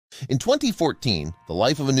In 2014, the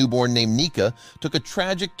life of a newborn named Nika took a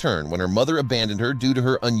tragic turn when her mother abandoned her due to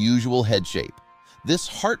her unusual head shape. This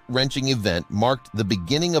heart-wrenching event marked the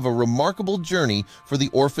beginning of a remarkable journey for the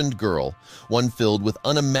orphaned girl, one filled with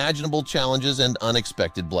unimaginable challenges and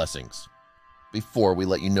unexpected blessings. Before we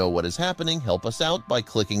let you know what is happening, help us out by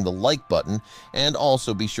clicking the like button, and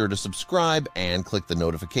also be sure to subscribe and click the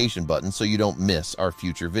notification button so you don't miss our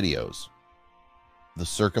future videos. The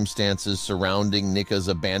circumstances surrounding Nika's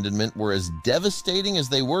abandonment were as devastating as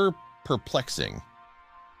they were perplexing.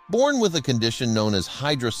 Born with a condition known as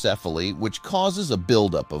hydrocephaly, which causes a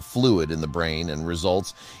buildup of fluid in the brain and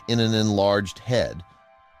results in an enlarged head,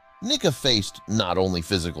 Nika faced not only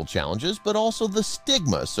physical challenges but also the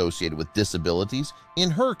stigma associated with disabilities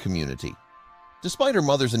in her community. Despite her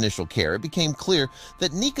mother's initial care, it became clear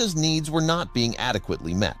that Nika's needs were not being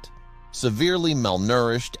adequately met. Severely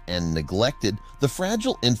malnourished and neglected, the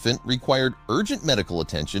fragile infant required urgent medical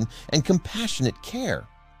attention and compassionate care.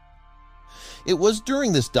 It was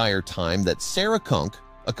during this dire time that Sarah Kunk,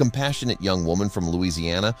 a compassionate young woman from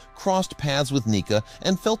Louisiana, crossed paths with Nika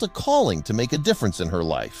and felt a calling to make a difference in her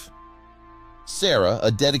life. Sarah,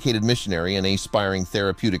 a dedicated missionary and aspiring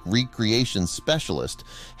therapeutic recreation specialist,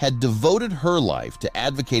 had devoted her life to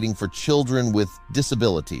advocating for children with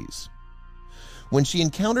disabilities. When she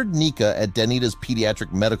encountered Nika at Dailydose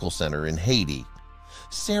Pediatric Medical Center in Haiti,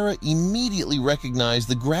 Sarah immediately recognized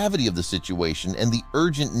the gravity of the situation and the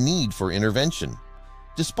urgent need for intervention.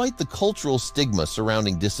 Despite the cultural stigma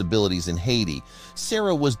surrounding disabilities in Haiti,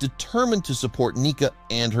 Sarah was determined to support Nika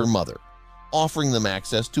and her mother, offering them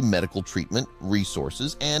access to medical treatment,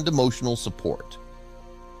 resources, and emotional support.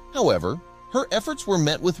 However, her efforts were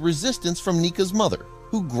met with resistance from Nika's mother,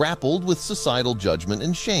 who grappled with societal judgment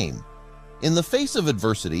and shame. In the face of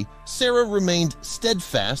adversity, Sarah remained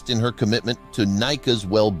steadfast in her commitment to Nika's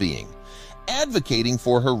well-being, advocating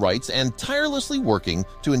for her rights and tirelessly working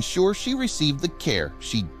to ensure she received the care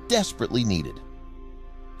she desperately needed.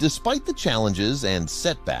 Despite the challenges and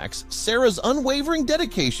setbacks, Sarah's unwavering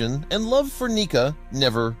dedication and love for Nika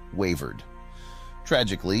never wavered.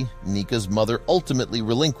 Tragically, Nika's mother ultimately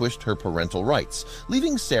relinquished her parental rights,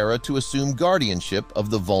 leaving Sarah to assume guardianship of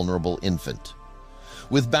the vulnerable infant.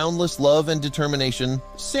 With boundless love and determination,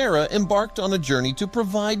 Sarah embarked on a journey to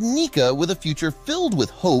provide Nika with a future filled with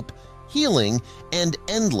hope, healing, and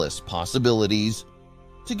endless possibilities.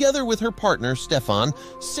 Together with her partner, Stefan,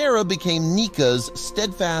 Sarah became Nika's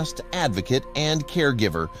steadfast advocate and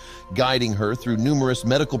caregiver, guiding her through numerous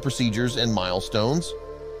medical procedures and milestones.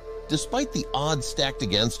 Despite the odds stacked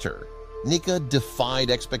against her, Nika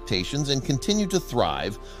defied expectations and continued to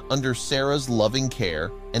thrive under Sarah's loving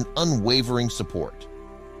care and unwavering support.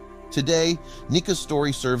 Today, Nika's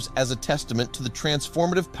story serves as a testament to the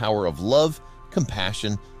transformative power of love,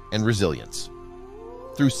 compassion, and resilience.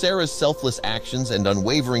 Through Sarah's selfless actions and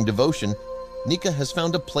unwavering devotion, Nika has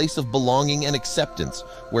found a place of belonging and acceptance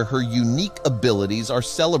where her unique abilities are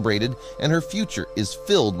celebrated and her future is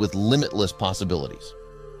filled with limitless possibilities.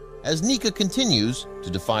 As Nika continues to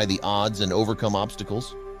defy the odds and overcome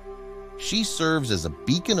obstacles, she serves as a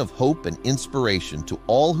beacon of hope and inspiration to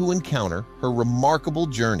all who encounter her remarkable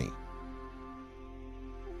journey.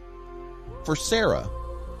 For Sarah,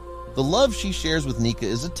 the love she shares with Nika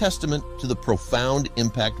is a testament to the profound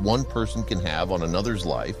impact one person can have on another's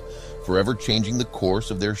life, forever changing the course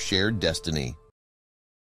of their shared destiny.